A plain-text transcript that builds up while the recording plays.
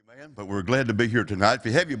But we're glad to be here tonight. If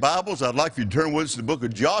you have your Bibles, I'd like for you to turn with us to the book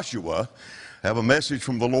of Joshua. I have a message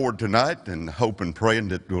from the Lord tonight, and hope and praying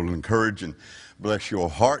that it will encourage and bless your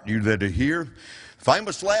heart, you that are here.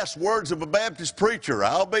 Famous last words of a Baptist preacher,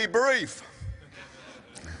 "I'll be brief."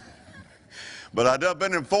 But I've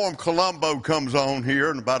been informed Columbo comes on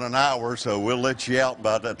here in about an hour, so we'll let you out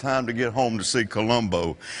by the time to get home to see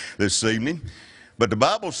Columbo this evening. But the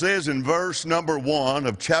Bible says in verse number 1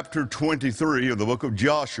 of chapter 23 of the book of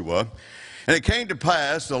Joshua, "And it came to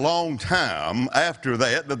pass a long time after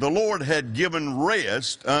that the Lord had given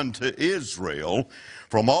rest unto Israel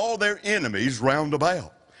from all their enemies round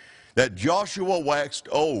about, that Joshua waxed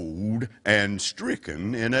old and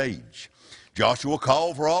stricken in age. Joshua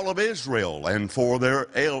called for all of Israel, and for their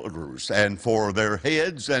elders, and for their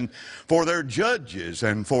heads, and for their judges,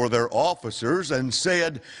 and for their officers, and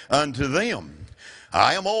said unto them,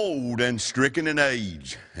 I am old and stricken in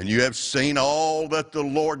age, and you have seen all that the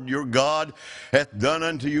Lord your God hath done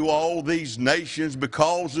unto you all these nations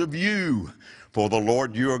because of you. For the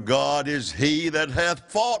Lord your God is he that hath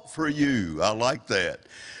fought for you." I like that.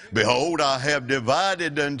 "Behold, I have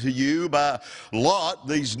divided unto you by lot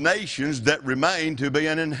these nations that remain to be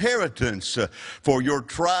an inheritance for your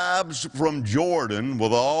tribes from Jordan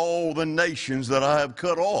with all the nations that I have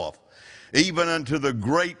cut off, even unto the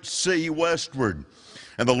great sea westward.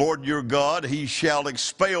 And the Lord your God, he shall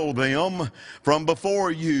expel them from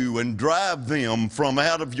before you and drive them from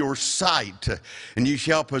out of your sight. And you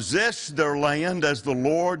shall possess their land as the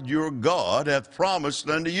Lord your God hath promised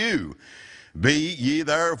unto you. Be ye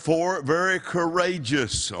therefore very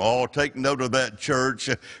courageous." Oh, take note of that, church.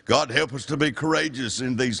 God help us to be courageous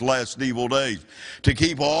in these last evil days. "To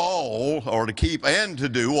keep all, or to keep and to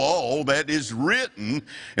do all that is written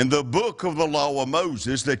in the book of the law of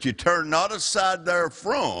Moses, that you turn not aside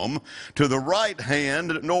therefrom to the right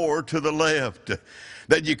hand nor to the left.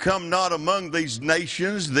 That you come not among these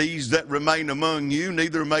nations, these that remain among you,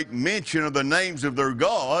 neither make mention of the names of their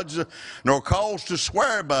gods, nor cause to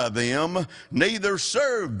swear by them, neither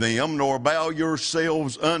serve them, nor bow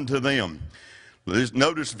yourselves unto them."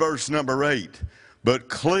 Notice verse number 8. "But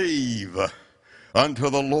cleave unto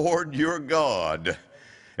the Lord your God,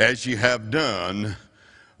 as ye have done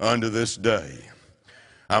unto this day."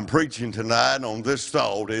 I'm preaching tonight on this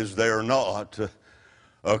thought: is there not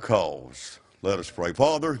a cause? Let us pray.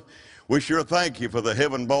 Father, we sure thank you for the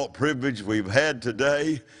heaven-bought privilege we've had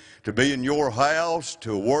today to be in your house,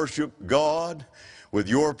 to worship God with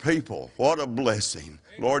your people. What a blessing.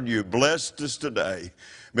 Lord, you blessed us today.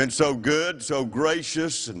 Been so good, so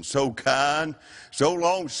gracious, and so kind, so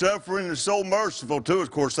long-suffering, and so merciful to us.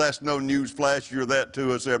 Of course, that's no news flash. You're that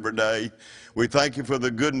to us every day. We thank you for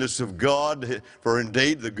the goodness of God, for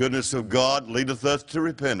indeed the goodness of God leadeth us to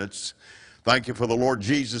repentance. Thank you for the Lord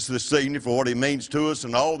Jesus this evening, for what he means to us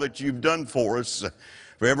and all that you've done for us,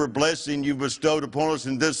 for every blessing you've bestowed upon us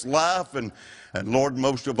in this life, and Lord,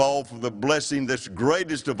 most of all, for the blessing that's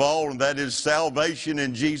greatest of all, and that is salvation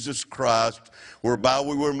in Jesus Christ, whereby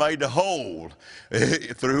we were made whole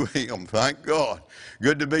through him. Thank God.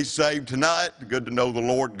 Good to be saved tonight. Good to know the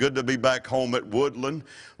Lord. Good to be back home at Woodland.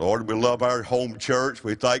 Lord, we love our home church.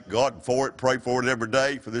 We thank God for it. Pray for it every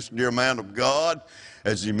day, for this dear man of God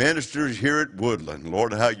as he ministers here at Woodland.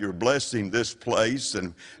 Lord, how you're blessing this place,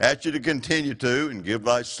 and ask you to continue to, and give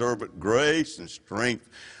thy servant grace and strength,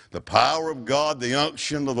 the power of God, the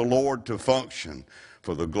unction of the Lord to function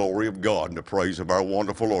for the glory of God and the praise of our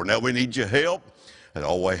wonderful Lord. Now we need your help, and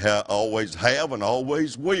always have and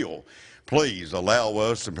always will. Please allow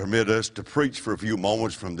us and permit us to preach for a few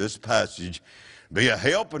moments from this passage. Be a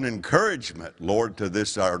help and encouragement, Lord, to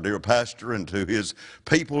this our dear pastor and to his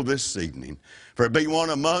people this evening. For it be one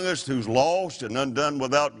among us who's lost and undone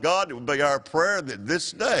without God, it would be our prayer that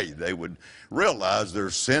this day they would realize their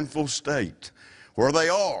sinful state, where they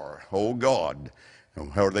are, oh God,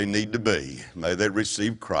 and where they need to be. May they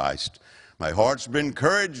receive Christ. May hearts be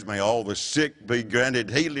encouraged. May all the sick be granted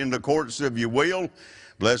healing in the courts of your will.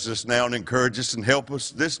 Bless us now and encourage us and help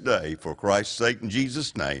us this day, for Christ's sake, in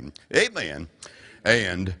Jesus' name. Amen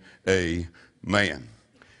and amen.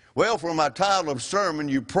 Well, for my title of sermon,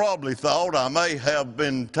 you probably thought I may have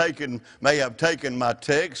taken my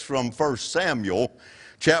text from 1 Samuel,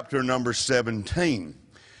 chapter number 17.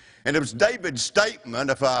 And it was David's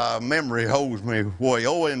statement, if my memory holds me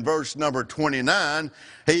well, in verse number 29,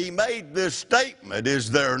 he made this statement,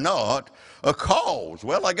 "Is there not a cause?"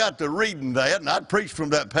 Well, I got to reading that, and I'd preached from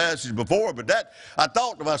that passage before, but I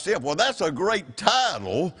thought to myself, well, that's a great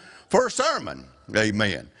title for a sermon.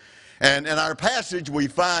 Amen. And in our passage, we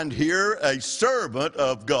find here a servant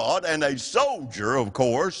of God and a soldier, of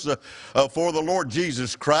course, for the Lord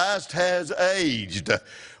Jesus Christ has aged.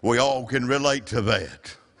 We all can relate to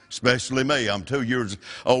that, especially me. I'm 2 years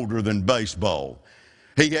older than baseball.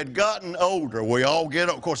 He had gotten older. We all get,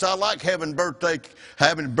 of course, I like having birthdays.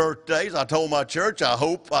 I told my church, I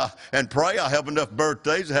hope and pray I have enough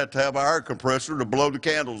birthdays. I have to have our air compressor to blow the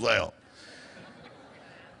candles out.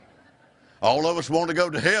 All of us want to go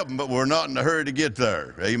to heaven, but we're not in a hurry to get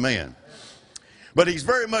there. Amen. But he's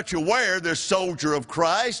very much aware, this soldier of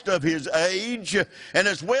Christ, of his age, and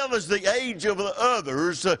as well as the age of the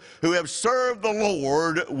others who have served the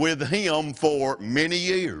Lord with him for many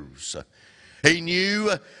years. He knew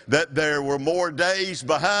that there were more days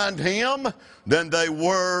behind him than they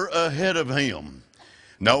were ahead of him.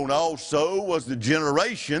 Known also was the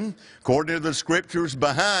generation, according to the scriptures,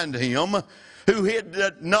 behind him, who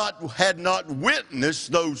had not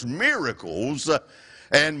witnessed those miracles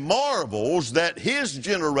and marvels that his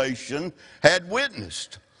generation had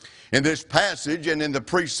witnessed. In this passage and in the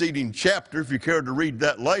preceding chapter, if you care to read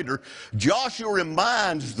that later, Joshua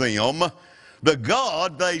reminds them the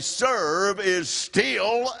God they serve is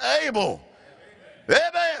still able.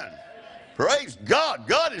 Amen. Praise God.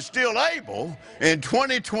 God is still able in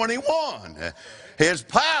 2021. His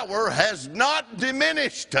power has not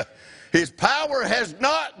diminished. His power has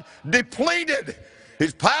not depleted.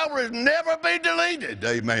 His power has never been deleted.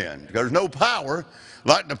 Amen. There's no power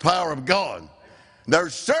like the power of God.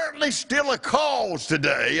 There's certainly still a cause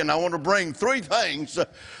today, and I want to bring three things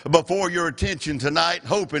before your attention tonight,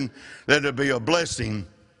 hoping that it'll be a blessing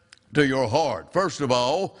to your heart. First of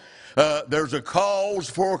all, there's a cause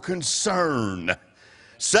for concern.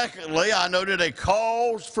 Secondly, I noted a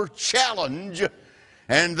cause for challenge,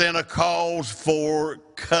 and then a cause for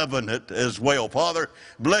covenant as well. Father,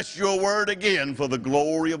 bless your word again for the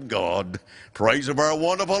glory of God. Praise of our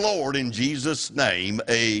wonderful Lord in Jesus' name,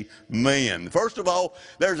 amen. First of all,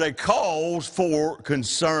 there's a cause for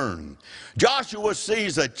concern. Joshua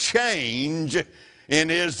sees a change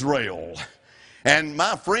in Israel. And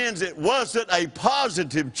my friends, it wasn't a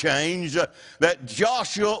positive change that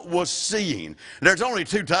Joshua was seeing. There's only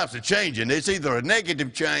two types of change, and it's either a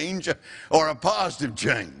negative change or a positive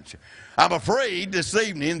change. I'm afraid this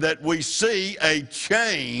evening that we see a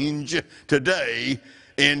change today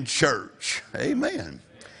in church. Amen.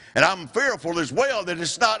 And I'm fearful as well that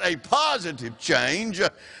it's not a positive change,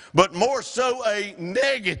 but more so a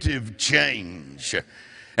negative change.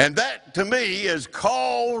 And that, to me, is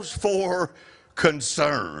cause for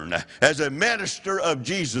concern. As a minister of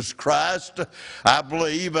Jesus Christ, I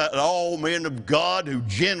believe that all men of God who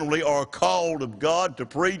generally are called of God to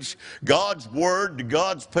preach God's word to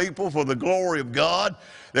God's people for the glory of God,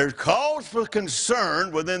 there's cause for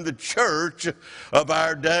concern within the church of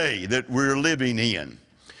our day that we're living in.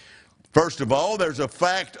 First of all, there's a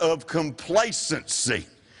fact of complacency.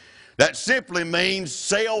 That simply means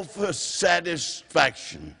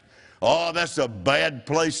self-satisfaction. Oh, that's a bad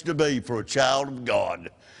place to be for a child of God.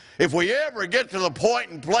 If we ever get to the point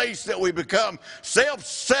and place that we become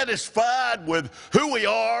self-satisfied with who we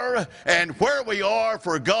are and where we are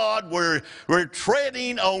for God, we're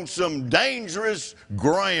treading on some dangerous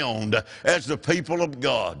ground as the people of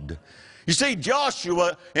God. You see,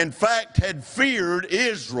 Joshua, in fact, had feared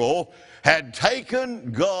Israel, had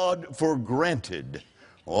taken God for granted.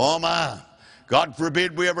 Oh, my. God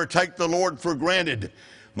forbid we ever take the Lord for granted.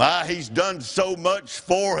 My, he's done so much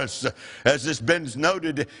for us, as has been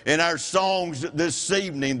noted in our songs this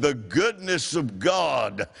evening. The goodness of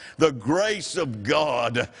God, the grace of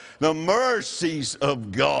God, the mercies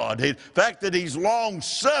of God. In fact, that he's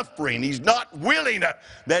long-suffering. He's not willing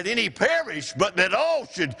that any perish, but that all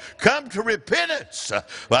should come to repentance.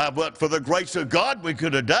 But for the grace of God, we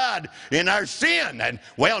could have died in our sin and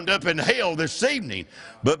wound up in hell this evening.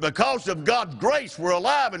 But because of God's grace, we're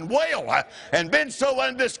alive and well and been so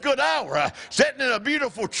in this good hour, sitting in a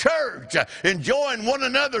beautiful church, enjoying one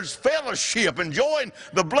another's fellowship, enjoying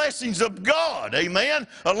the blessings of God, amen,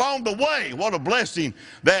 along the way. What a blessing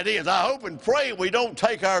that is. I hope and pray we don't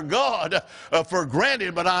take our God for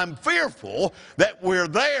granted, but I'm fearful that we're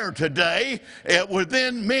there today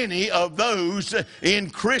within many of those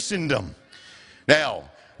in Christendom. Now,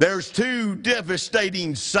 there's two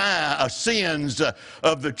devastating sins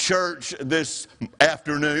of the church this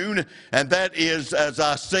afternoon, and that is, as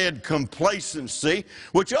I said, complacency,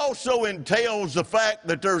 which also entails the fact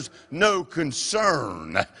that there's no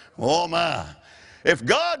concern. Oh, my. If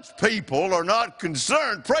God's people are not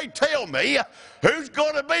concerned, pray tell me, who's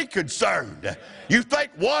going to be concerned? You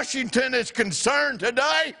think Washington is concerned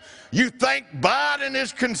today? You think Biden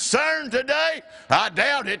is concerned today? I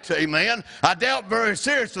doubt it, amen. I doubt very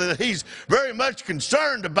seriously that he's very much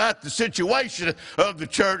concerned about the situation of the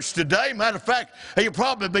church today. Matter of fact, he'll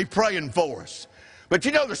probably be praying for us. But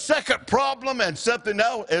you know the second problem, and something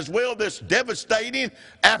else as well that's devastating,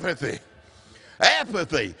 apathy.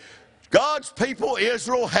 Apathy. God's people,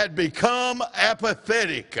 Israel, had become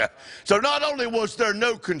apathetic. So not only was there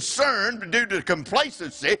no concern due to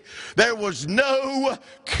complacency, there was no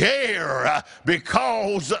care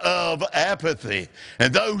because of apathy.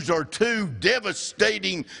 And those are two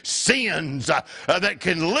devastating sins that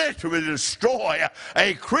can literally destroy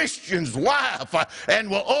a Christian's life and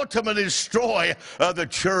will ultimately destroy the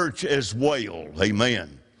church as well.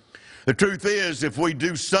 Amen. The truth is, if we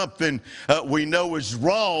do something we know is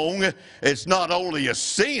wrong, it's not only a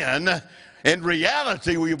sin. In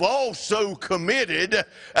reality, we've also committed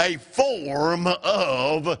a form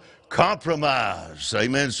of compromise.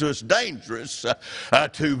 Amen. So it's dangerous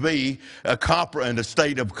to be in a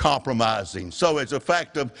state of compromising. So it's a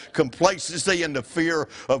fact of complacency and the fear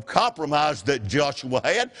of compromise that Joshua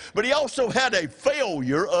had. But he also had a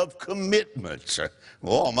failure of commitment.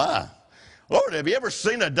 Oh, my. Lord, have you ever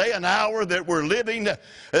seen a day and hour that we're living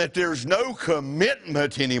that there's no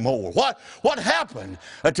commitment anymore? What happened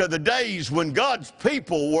to the days when God's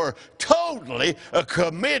people were totally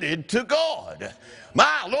committed to God?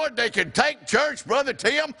 My Lord, they can take church, Brother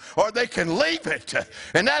Tim, or they can leave it.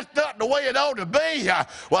 And that's not the way it ought to be.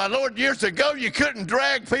 Why, Lord, years ago you couldn't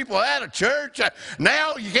drag people out of church.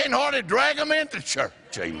 Now you can't hardly drag them into church.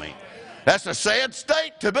 Amen. That's a sad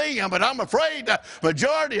state to be in, but I'm afraid the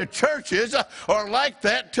majority of churches are like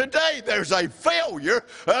that today. There's a failure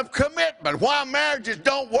of commitment. Why marriages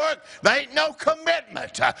don't work, there ain't no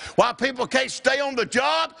commitment. Why people can't stay on the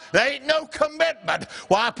job, there ain't no commitment.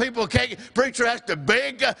 Why people can't, preacher has to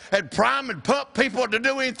beg and prime and pump people to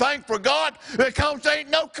do anything for God, because there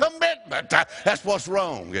ain't no commitment. That's what's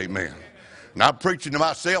wrong, amen. And I'm preaching to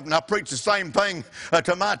myself, and I preach the same thing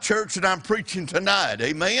to my church that I'm preaching tonight.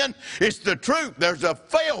 Amen? It's the truth. There's a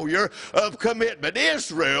failure of commitment.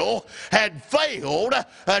 Israel had failed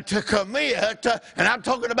to commit, and I'm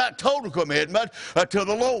talking about total commitment to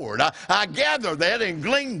the Lord. I gather that and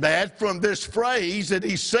glean that from this phrase that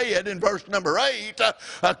he said in verse number 8,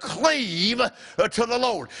 cleave to the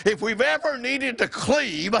Lord. If we've ever needed to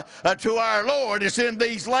cleave to our Lord, it's in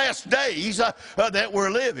these last days that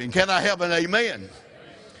we're living. Can I have an amen?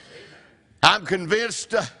 I'm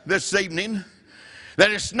convinced this evening that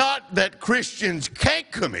it's not that Christians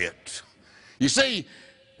can't commit. You see,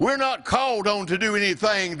 we're not called on to do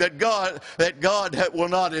anything that God will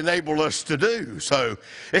not enable us to do. So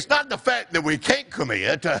it's not the fact that we can't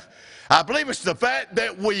commit. I believe it's the fact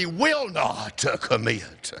that we will not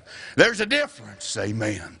commit. There's a difference,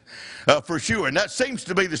 amen, for sure. And that seems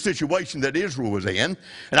to be the situation that Israel was in.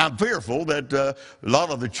 And I'm fearful that a lot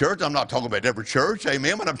of the church, I'm not talking about every church,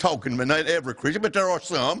 amen, but I'm talking about every Christian, but there are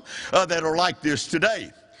some that are like this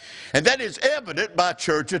today. And that is evident by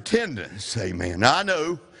church attendance, amen. Now,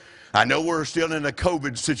 I know we're still in a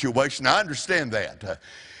COVID situation. I understand that.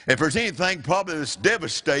 If there's anything probably that's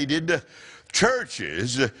devastated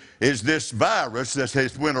churches is this virus that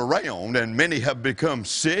has went around, and many have become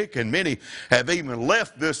sick, and many have even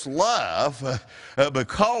left this life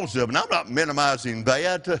because of it. And I'm not minimizing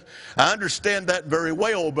that. I understand that very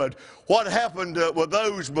well, but what happened with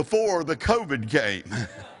those before the COVID came?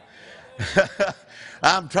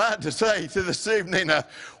 I'm trying to say to this evening,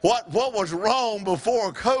 what was wrong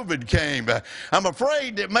before COVID came? I'm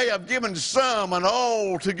afraid it may have given some an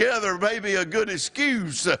altogether maybe a good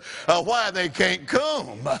excuse why they can't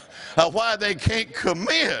come, why they can't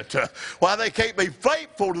commit, why they can't be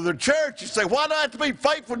faithful to the church. You say, why do I have to be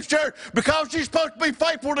faithful to church? Because you're supposed to be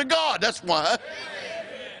faithful to God. That's why.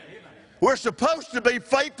 We're supposed to be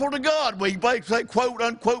faithful to God. We may say, quote,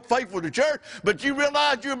 unquote, faithful to church, but you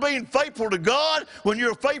realize you're being faithful to God when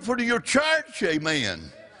you're faithful to your church. Amen.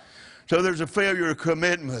 So there's a failure of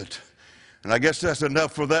commitment. And I guess that's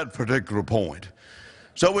enough for that particular point.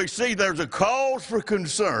 So we see there's a cause for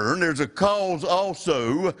concern. There's a cause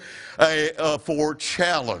also for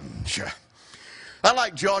challenge. I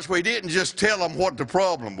like Joshua. He didn't just tell them what the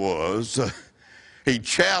problem was. He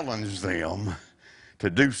challenged them to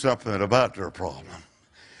do something about their problem.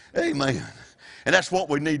 Amen. And that's what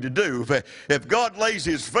we need to do. If God lays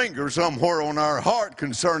his finger somewhere on our heart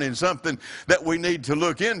concerning something that we need to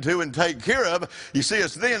look into and take care of, you see,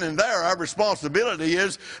 it's then and there our responsibility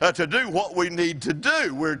is to do what we need to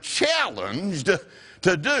do. We're challenged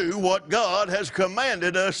to do what God has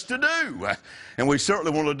commanded us to do. And we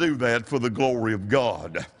certainly want to do that for the glory of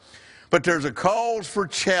God. But there's a cause for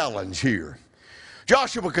challenge here.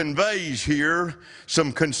 Joshua conveys here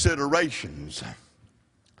some considerations.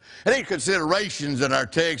 And these considerations in our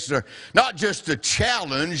text are not just a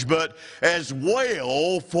challenge, but as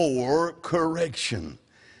well for correction.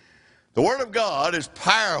 The Word of God is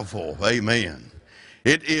powerful, amen.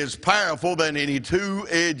 It is powerful than any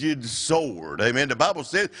two-edged sword, amen. The Bible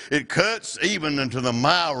says it cuts even into the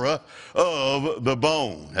marrow of the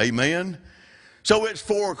bone, amen. So it's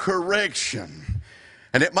for correction.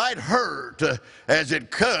 And it might hurt as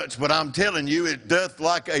it cuts, but I'm telling you, it doth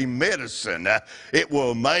like a medicine. It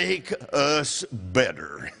will make us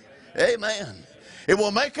better. Amen. It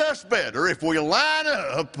will make us better if we line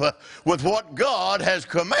up with what God has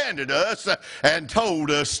commanded us and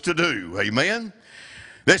told us to do. Amen.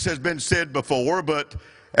 This has been said before, but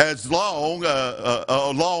along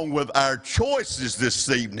with our choices this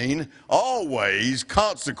evening, always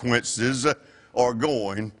consequences are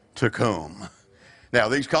going to come. Now,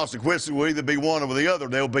 these consequences will either be one or the other.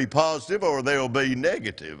 They'll be positive or they'll be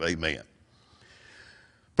negative. Amen.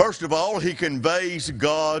 First of all, he conveys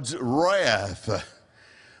God's wrath.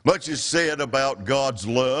 Much is said about God's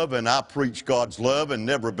love, and I preach God's love and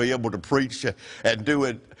never be able to preach and do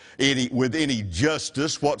it with any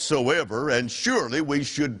justice whatsoever. And surely we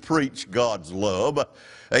should preach God's love.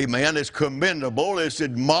 Amen. It's commendable, it's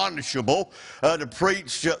admonishable to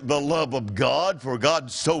preach the love of God. For God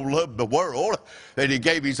so loved the world that he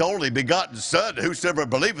gave his only begotten Son, whosoever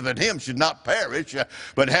believeth in him should not perish,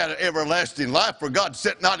 but have everlasting life. For God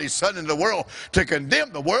sent not his Son into the world to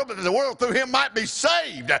condemn the world, but that the world through him might be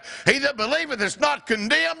saved. He that believeth is not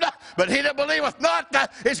condemned, but he that believeth not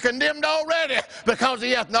is condemned already, because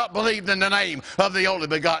he hath not believed in the name of the only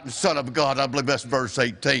begotten Son of God. I believe that's verse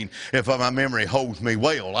 18, if my memory holds me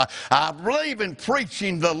well. I believe in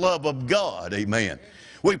preaching the love of God. Amen.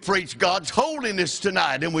 We preach God's holiness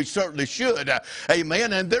tonight, and we certainly should.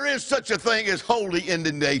 Amen. And there is such a thing as holy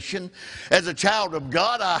indignation. As a child of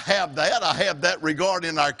God, I have that. I have that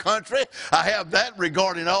regarding our country. I have that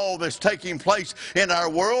regarding all that's taking place in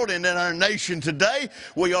our world and in our nation today.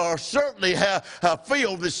 We are certainly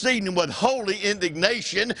filled this evening with holy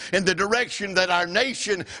indignation in the direction that our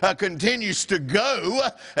nation continues to go.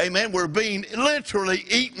 Amen. We're being literally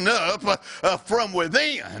eaten up from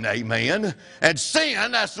within. Amen. And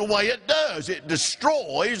sin, that's the way it does. It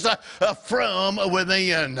destroys from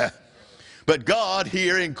within. But God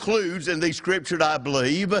here includes in these scriptures, I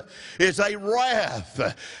believe, is a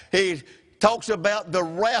wrath. He talks about the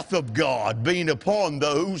wrath of God being upon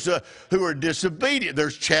those who are disobedient.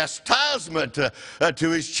 There's chastisement to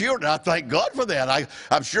his children. I thank God for that.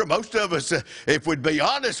 I'm sure most of us, if we'd be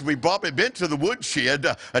honest, we've probably been to the woodshed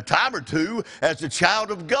a time or two as a child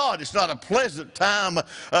of God. It's not a pleasant time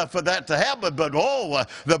for that to happen, but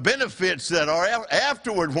the benefits that are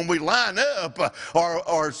afterward when we line up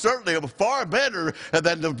are certainly far better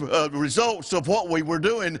than the results of what we were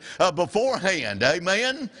doing beforehand.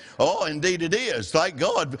 Amen? Oh, indeed it is. Thank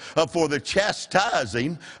God for the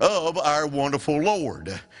chastising of our wonderful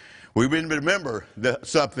Lord. We remember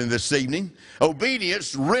something this evening.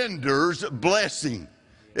 Obedience renders blessing.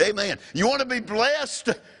 Amen. You want to be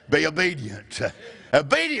blessed? Be obedient.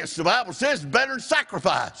 Obedience, the Bible says, is better than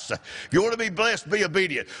sacrifice. If you want to be blessed, be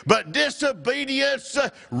obedient. But disobedience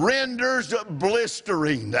renders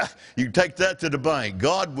blistering. You take that to the bank.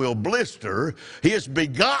 God will blister his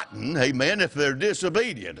begotten, amen, if they're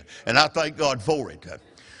disobedient. And I thank God for it.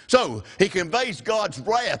 So he conveys God's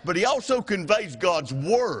wrath, but he also conveys God's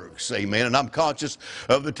works, amen. And I'm conscious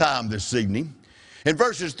of the time this evening. In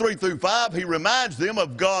verses 3 through 5, he reminds them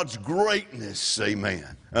of God's greatness, amen,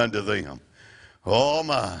 unto them. Oh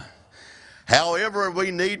my. However, we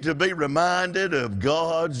need to be reminded of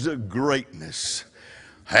God's greatness.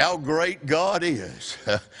 How great God is.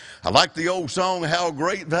 I like the old song, How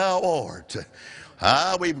Great Thou Art.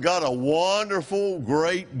 We've got a wonderful,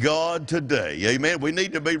 great God today. Amen. We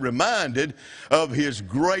need to be reminded of his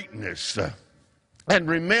greatness. And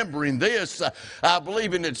remembering this, I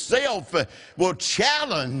believe in itself will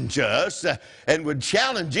challenge us and would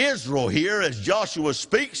challenge Israel here as Joshua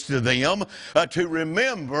speaks to them to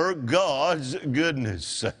remember God's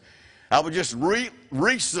goodness. I was just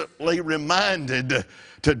recently reminded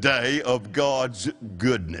today of God's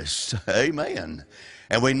goodness. Amen.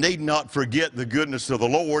 And we need not forget the goodness of the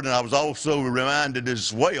Lord. And I was also reminded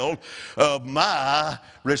as well of my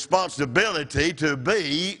responsibility to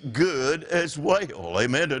be good as well.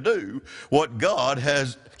 Amen. To do what God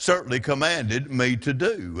has certainly commanded me to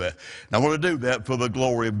do. And I want to do that for the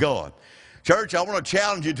glory of God. Church, I want to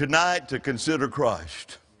challenge you tonight to consider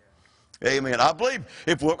Christ. Amen. I believe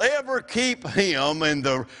if we'll ever keep him in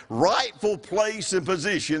the rightful place and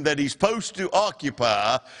position that he's supposed to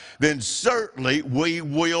occupy, then certainly we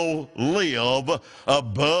will live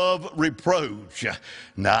above reproach.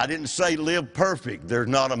 Now, I didn't say live perfect. There's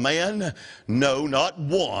not a man, no, not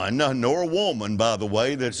one, nor a woman, by the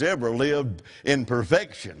way, that's ever lived in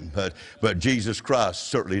perfection. But Jesus Christ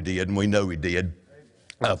certainly did, and we know he did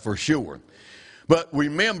for sure. But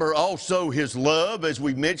remember also his love, as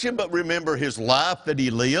we mentioned, but remember his life that he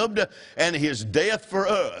lived and his death for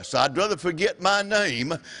us. I'd rather forget my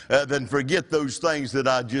name than forget those things that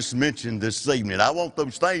I just mentioned this evening. I want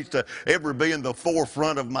those things to ever be in the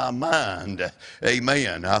forefront of my mind.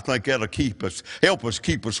 Amen. I think that'll help us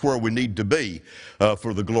keep us where we need to be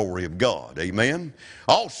for the glory of God. Amen.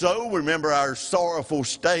 Also, remember our sorrowful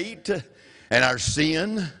state and our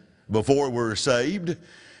sin before we're saved.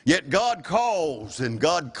 Yet God calls and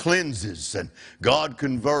God cleanses and God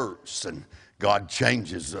converts and God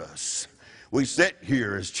changes us. We sit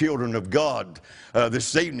here as children of God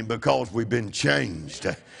this evening because we've been changed.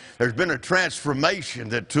 There's been a transformation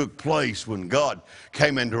that took place when God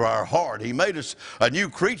came into our heart. He made us a new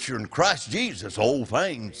creature in Christ Jesus. Old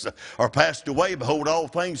things are passed away. Behold, all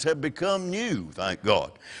things have become new, thank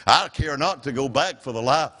God. I care not to go back for the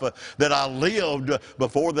life that I lived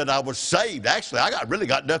before that I was saved. Actually, I really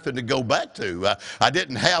got nothing to go back to. I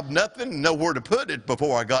didn't have nothing, nowhere to put it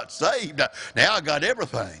before I got saved. Now I got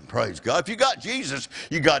everything, praise God. If you got Jesus,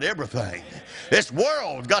 you got everything. This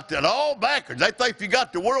world's got that all backwards. They think if you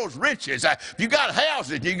got the world's riches, if you got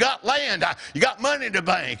houses, you got land, you got money in the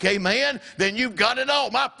bank, amen, then you've got it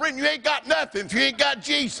all. My friend, you ain't got nothing if you ain't got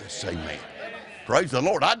Jesus, amen. Praise the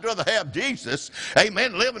Lord. I'd rather have Jesus,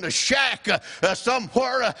 amen, live in a shack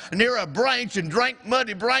somewhere near a branch and drink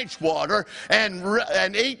muddy branch water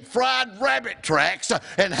and eat fried rabbit tracks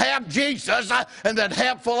and have Jesus and then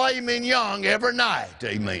have filet mignon every night,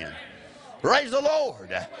 amen. Praise the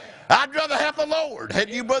Lord. I'd rather have the Lord. Had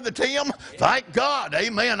you, Brother Tim? Thank God.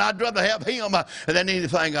 Amen. I'd rather have him than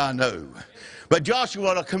anything I know. But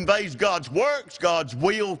Joshua conveys God's works, God's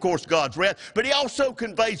will, of course, God's wrath. But he also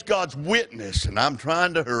conveys God's witness. And I'm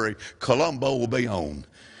trying to hurry. Columbo will be on.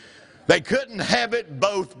 They couldn't have it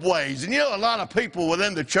both ways. And you know, a lot of people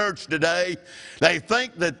within the church today, they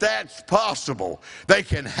think that that's possible. They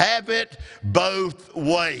can have it both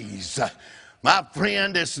ways. My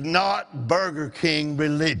friend, it's not Burger King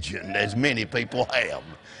religion, as many people have.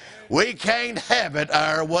 We can't have it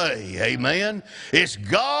our way, amen? It's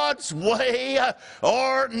God's way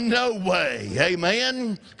or no way,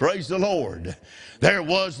 amen? Praise the Lord. There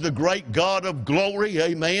was the great God of glory,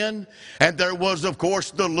 amen? And there was, of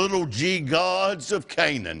course, the little g gods of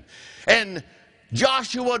Canaan. And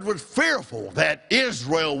Joshua was fearful that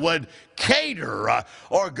Israel would cater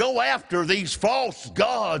or go after these false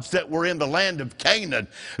gods that were in the land of Canaan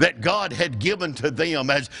that God had given to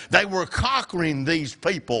them as they were conquering these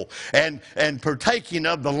people and partaking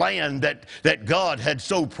of the land that God had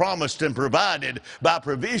so promised and provided by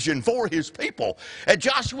provision for his people. And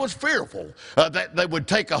Joshua was fearful that they would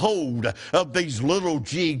take a hold of these little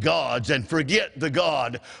g gods and forget the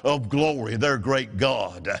God of glory, their great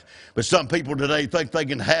God. But some people today think they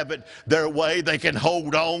can have it their way. They can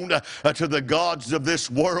hold on to the gods of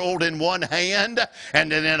this world in one hand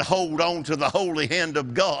and then hold on to the holy hand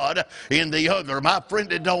of God in the other. My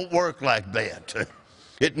friend, it don't work like that.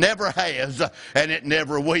 It never has and it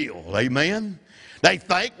never will. Amen? They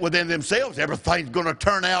think within themselves everything's going to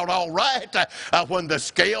turn out all right. When the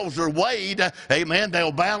scales are weighed, amen,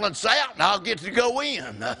 they'll balance out and I'll get to go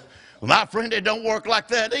in. Well, my friend, it don't work like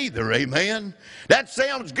that either, amen? That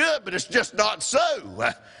sounds good, but it's just not so.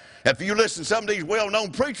 If you listen to some of these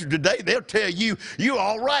well-known preachers today, they'll tell you, you're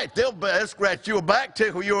all right. They'll scratch your back,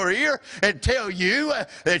 tickle your ear, and tell you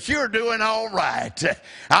that you're doing all right.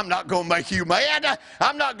 I'm not going to make you mad.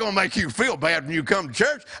 I'm not going to make you feel bad when you come to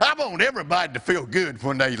church. I want everybody to feel good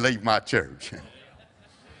when they leave my church.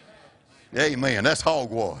 Amen. That's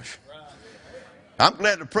hogwash. I'm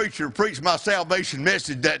glad the preacher who preached my salvation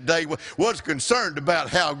message that day was concerned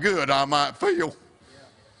about how good I might feel.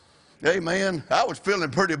 Amen. I was feeling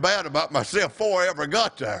pretty bad about myself before I ever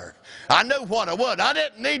got there. I knew what I was. I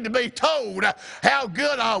didn't need to be told how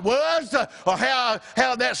good I was or how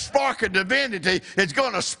that spark of divinity is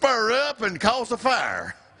going to spur up and cause a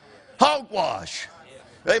fire. Hogwash.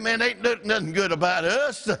 Amen. Ain't nothing good about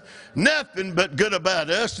us. Nothing but good about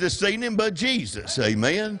us this evening but Jesus.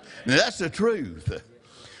 Amen. And that's the truth.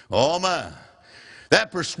 Oh, my.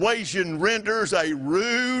 That persuasion renders a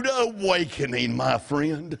rude awakening, my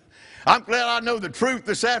friend. I'm glad I know the truth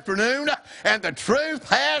this afternoon, and the truth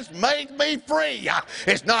has made me free.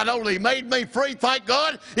 It's not only made me free, thank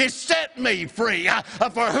God, it's set me free.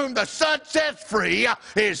 For whom the Son sets free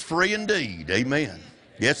is free indeed. Amen.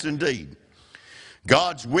 Yes, indeed.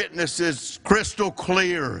 God's witness is crystal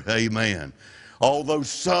clear. Amen. Although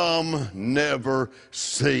some never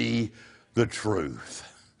see the truth.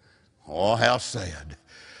 Oh, how sad.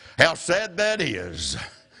 How sad that is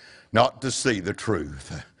not to see the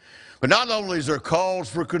truth. But not only is there cause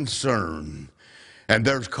for concern, and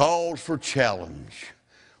there's cause for challenge,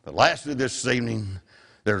 but lastly this evening,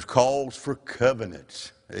 there's cause for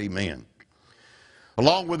covenants. Amen.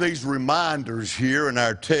 Along with these reminders here in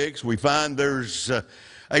our text, we find there's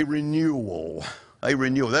a renewal. A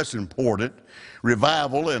renewal, that's important.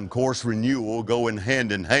 Revival and, of course, renewal go in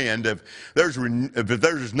hand. If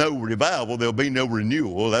there's no revival, there'll be no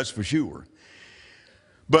renewal, that's for sure.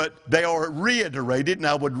 But they are reiterated, and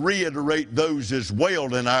I would reiterate those as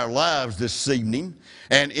well in our lives this evening,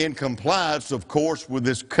 and in compliance, of course, with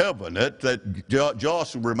this covenant that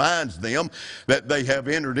Joshua reminds them that they have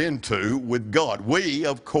entered into with God. We,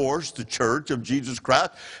 of course, the Church of Jesus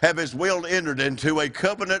Christ, have as well entered into a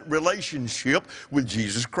covenant relationship with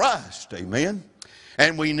Jesus Christ. Amen.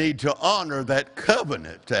 And we need to honor that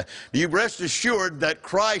covenant. You rest assured that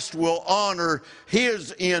Christ will honor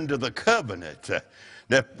his end of the covenant.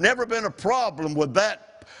 There's never been a problem with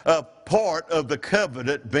that part of the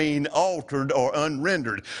covenant being altered or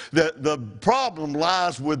unrendered. The problem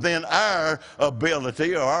lies within our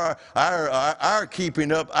ability or our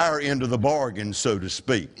keeping up our end of the bargain, so to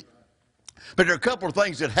speak. But there are a couple of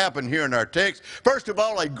things that happen here in our text. First of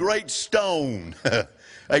all, a great stone.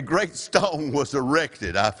 A great stone was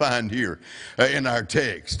erected, I find here in our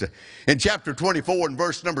text. In chapter 24 and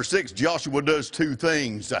verse number 6, Joshua does two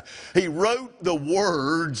things. He wrote the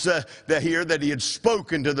words that he had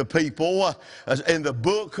spoken to the people in the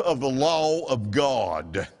book of the law of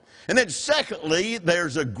God. And then secondly,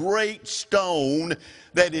 there's a great stone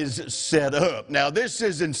that is set up. Now, this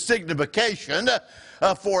is in signification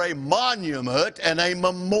for a monument and a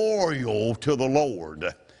memorial to the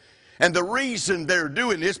Lord. And the reason they're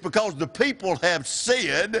doing this because the people have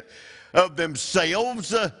said of themselves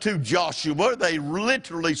to Joshua, they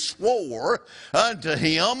literally swore unto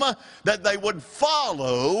him that they would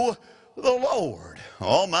follow the Lord.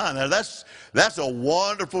 Oh my, now that's a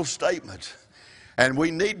wonderful statement. And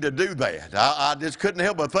we need to do that. I just couldn't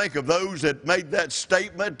help but think of those that made that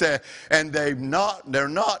statement, and they're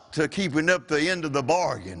not keeping up the end of the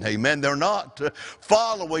bargain. Amen. They're not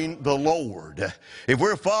following the Lord. If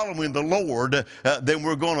we're following the Lord, then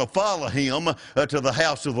we're going to follow him to the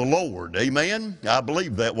house of the Lord. Amen. I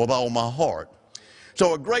believe that with all my heart.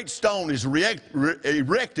 So a great stone is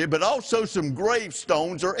erected, but also some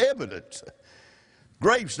gravestones are evident.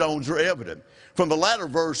 Gravestones are evident. From the latter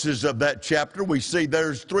verses of that chapter, we see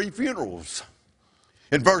there's 3 funerals.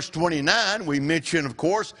 In verse 29, we mention, of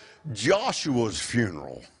course, Joshua's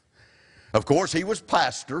funeral. Of course, he was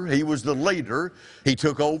pastor. He was the leader. He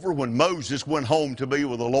took over when Moses went home to be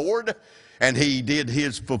with the Lord, and he did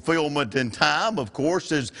his fulfillment in time. Of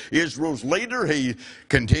course, as Israel's leader, he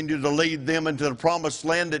continued to lead them into the promised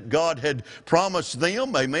land that God had promised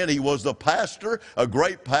them. Amen. He was the pastor, a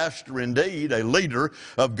great pastor indeed, a leader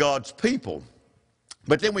of God's people.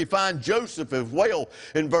 But then we find Joseph as well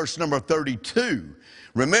in verse number 32.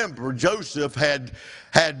 Remember, Joseph had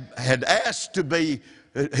asked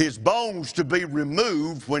his bones to be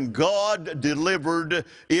removed when God delivered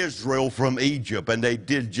Israel from Egypt, and they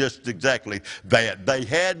did just exactly that. They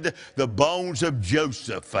had the bones of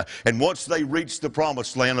Joseph, and once they reached the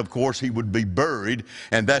promised land, of course, he would be buried,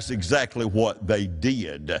 and that's exactly what they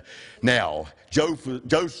did. Now,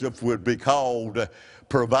 Joseph would be called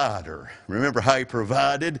provider. Remember how he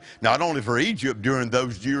provided not only for Egypt during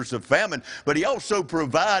those years of famine, but he also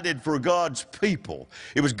provided for God's people.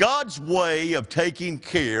 It was God's way of taking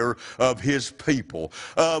care of his people,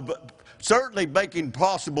 of certainly making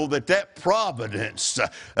possible that providence,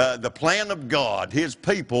 the plan of God, his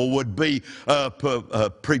people would be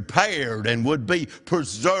prepared and would be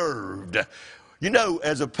preserved. You know,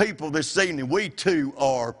 as a people this evening, we too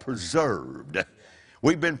are preserved.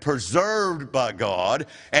 We've been preserved by God,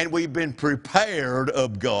 and we've been prepared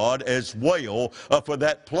of God as well for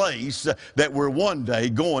that place that we're one day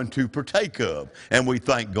going to partake of. And we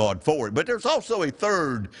thank God for it. But there's also a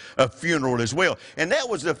third funeral as well, and that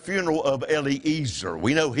was the funeral of Eliezer.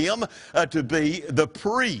 We know him to be the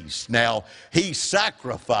priest. Now, he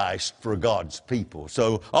sacrificed for God's people.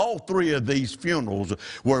 So all three of these funerals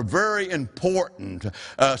were very important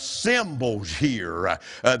symbols here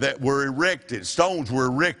that were erected. Stones were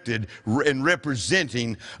erected in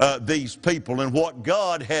representing these people and what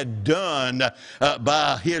God had done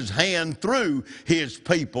by his hand through his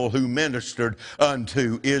people who ministered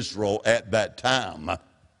unto Israel at that time.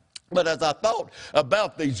 But as I thought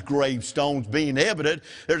about these gravestones being evident,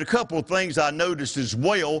 there's a couple of things I noticed as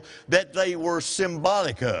well that they were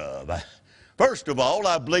symbolic of. First of all,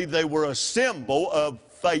 I believe they were a symbol of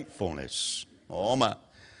faithfulness. Oh my.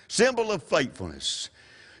 Symbol of faithfulness.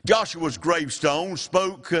 Joshua's gravestone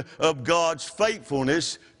spoke of God's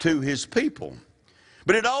faithfulness to his people.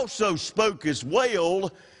 But it also spoke as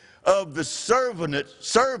well of the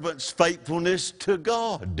servant's faithfulness to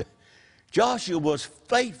God. Joshua was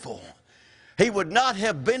faithful. He would not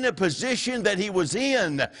have been in the position that he was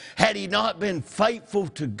in had he not been faithful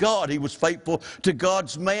to God. He was faithful to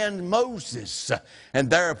God's man Moses, and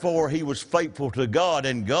therefore he was faithful to God,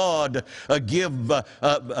 and God gave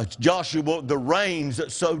Joshua the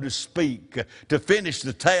reins, so to speak, to finish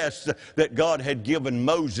the task that God had given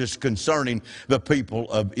Moses concerning the people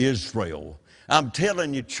of Israel. I'm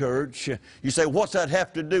telling you, church, you say, what's that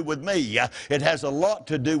have to do with me? It has a lot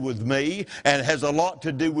to do with me, and it has a lot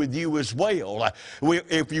to do with you as well.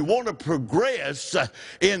 If you want to progress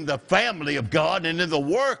in the family of God and in the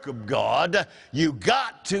work of God, you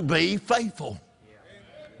got to be faithful.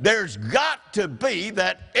 There's got to be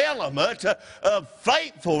that element of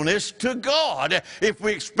faithfulness to God if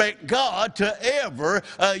we expect God to ever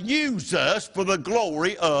use us for the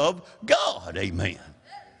glory of God. Amen.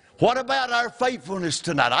 What about our faithfulness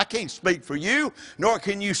tonight? I can't speak for you, nor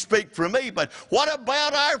can you speak for me, but what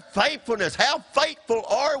about our faithfulness? How faithful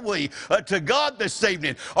are we to God this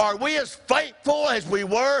evening? Are we as faithful as we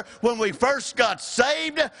were when we first got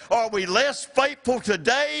saved? Are we less faithful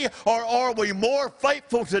today, or are we more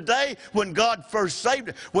faithful today when God first saved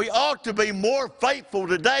us? We ought to be more faithful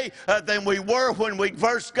today than we were when we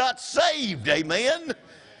first got saved, amen?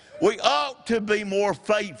 We ought to be more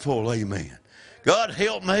faithful, amen. God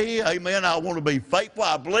help me, amen. I want to be faithful.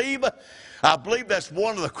 I believe that's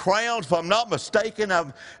one of the crowns, if I'm not mistaken.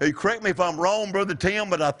 Correct me if I'm wrong, Brother Tim,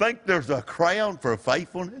 but I think there's a crown for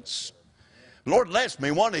faithfulness. The Lord lets me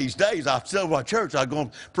one of these days, I've said to my church, I'm going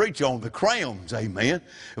to preach on the crowns, amen.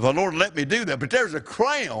 If the Lord let me do that. But there's a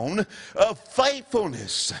crown of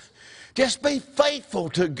faithfulness. Just be faithful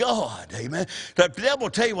to God, amen. The devil will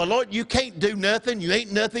tell you, well, Lord, you can't do nothing. You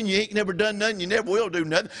ain't nothing. You ain't never done nothing. You never will do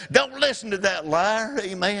nothing. Don't listen to that liar,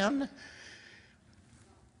 amen.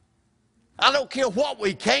 I don't care what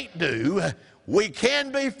we can't do. We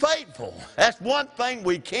can be faithful. That's one thing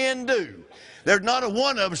we can do. There's not a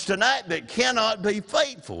one of us tonight that cannot be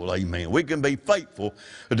faithful, amen. We can be faithful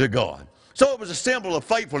to God. So it was a symbol of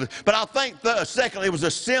faithfulness. But I think, secondly, it was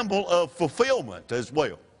a symbol of fulfillment as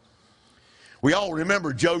well. We all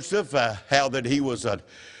remember Joseph, how that he was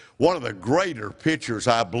one of the greater pictures,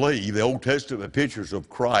 I believe, the Old Testament pictures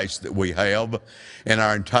of Christ that we have in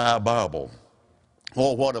our entire Bible.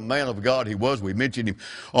 Oh, what a man of God he was. We mentioned him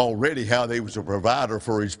already, how he was a provider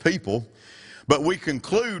for his people. But we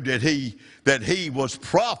conclude that he was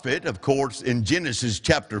prophet, of course, in Genesis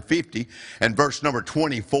chapter 50 and verse number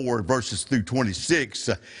 24, verses through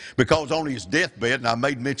 26, because on his deathbed, and I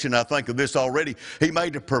made mention, I think, of this already, he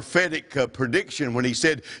made a prophetic prediction when he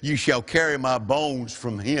said, "You shall carry my bones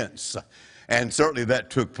from hence." And certainly that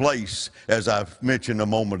took place, as I've mentioned a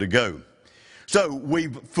moment ago. So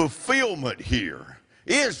we've fulfillment here.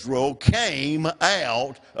 Israel came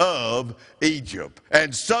out of Egypt,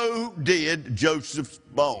 and so did Joseph's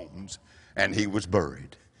bones, and he was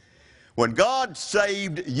buried. When God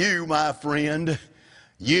saved you, my friend,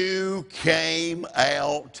 you came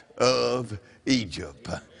out of Egypt.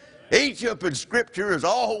 Egypt in Scripture is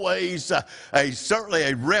always certainly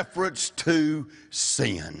a reference to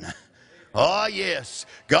sin. Oh, yes,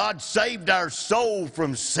 God saved our soul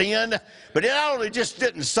from sin, but He not only just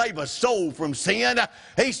didn't save a soul from sin,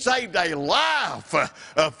 He saved a life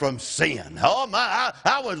from sin. Oh, my,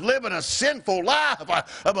 I was living a sinful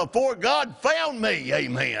life before God found me,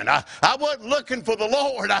 amen. I wasn't looking for the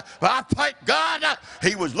Lord, but I thank God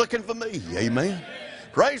He was looking for me, amen.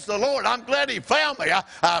 Praise the Lord. I'm glad he found me.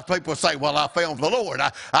 People say, well, I found the Lord.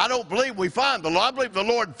 I don't believe we find the Lord. I believe the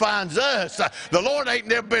Lord finds us. The Lord ain't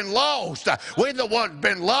never been lost. We're the ones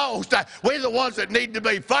been lost. We're the ones that need to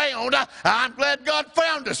be found. I'm glad God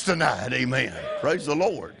found us tonight. Amen. Praise the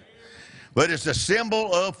Lord. But it's a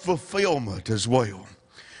symbol of fulfillment as well.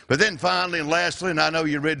 But then finally and lastly, and I know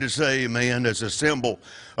you're ready to say amen, it's a symbol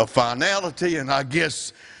of finality, and I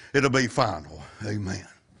guess it'll be final. Amen.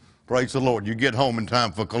 Praise the Lord. You get home in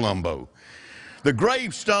time for Columbo. The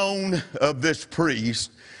gravestone of this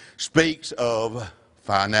priest speaks of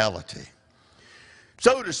finality.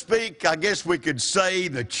 So to speak, I guess we could say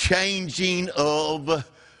the changing of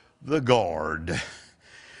the guard.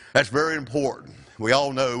 That's very important. We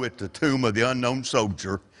all know at the tomb of the unknown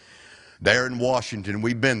soldier there in Washington,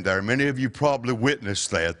 we've been there. Many of you probably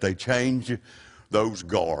witnessed that. They change those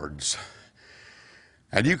guards.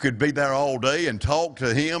 And you could be there all day and talk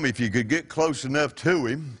to him if you could get close enough to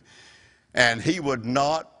him, and he would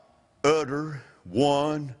not utter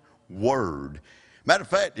one word. Matter of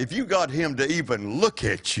fact, if you got him to even look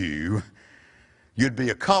at you, you'd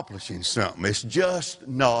be accomplishing something. It's just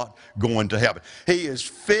not going to happen. He is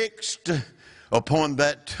fixed upon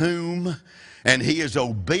that tomb, and he is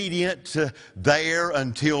obedient there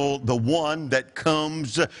until the one that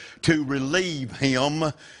comes to relieve him.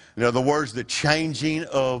 In other words, the changing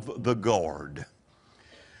of the guard.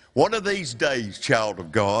 One of these days, child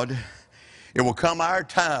of God, it will come our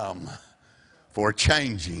time for a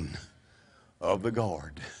changing of the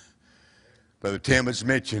guard. Brother Tim has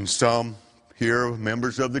mentioned some here,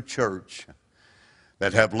 members of the church,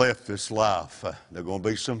 that have left this life. There are going to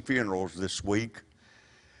be some funerals this week.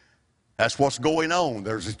 That's what's going on.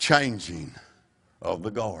 There's a changing of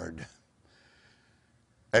the guard.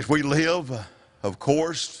 As we live, of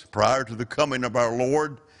course, prior to the coming of our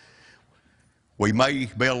Lord, we may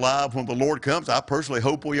be alive when the Lord comes. I personally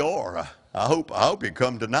hope we are. I hope he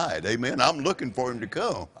come tonight. Amen. I'm looking for him to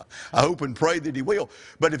come. I hope and pray that he will.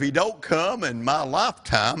 But if he don't come in my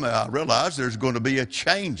lifetime, I realize there's going to be a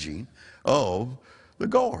changing of the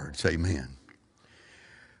guards. Amen.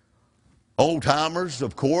 Old timers,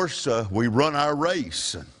 of course, we run our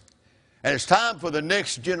race. And it's time for the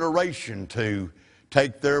next generation to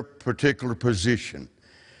take their particular position,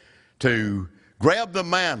 to grab the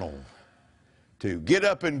mantle, to get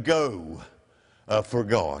up and go for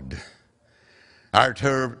God. Our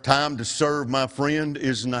time to serve, my friend,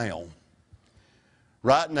 is now.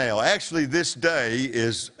 Right now. Actually, this day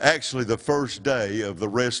is actually the first day of the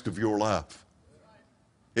rest of your life.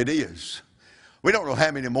 It is. We don't know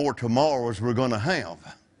how many more tomorrows we're going to have.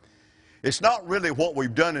 It's not really what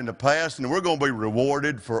we've done in the past, and we're going to be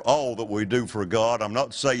rewarded for all that we do for God. I'm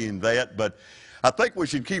not saying that, but I think we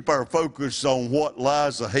should keep our focus on what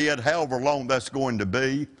lies ahead, however long that's going to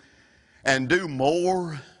be, and do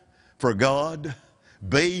more for God,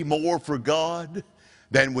 be more for God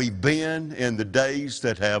than we've been in the days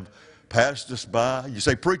that have passed us by. You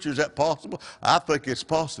say, preacher, is that possible? I think it's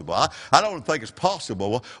possible. I don't think it's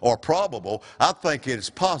possible or probable. I think it is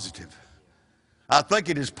positive. I think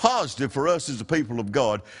it is positive for us as the people of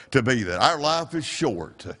God to be that. Our life is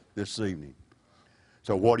short this evening.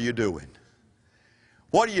 So what are you doing?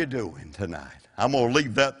 What are you doing tonight? I'm going to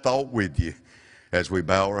leave that thought with you as we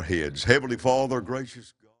bow our heads. Heavenly Father,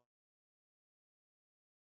 gracious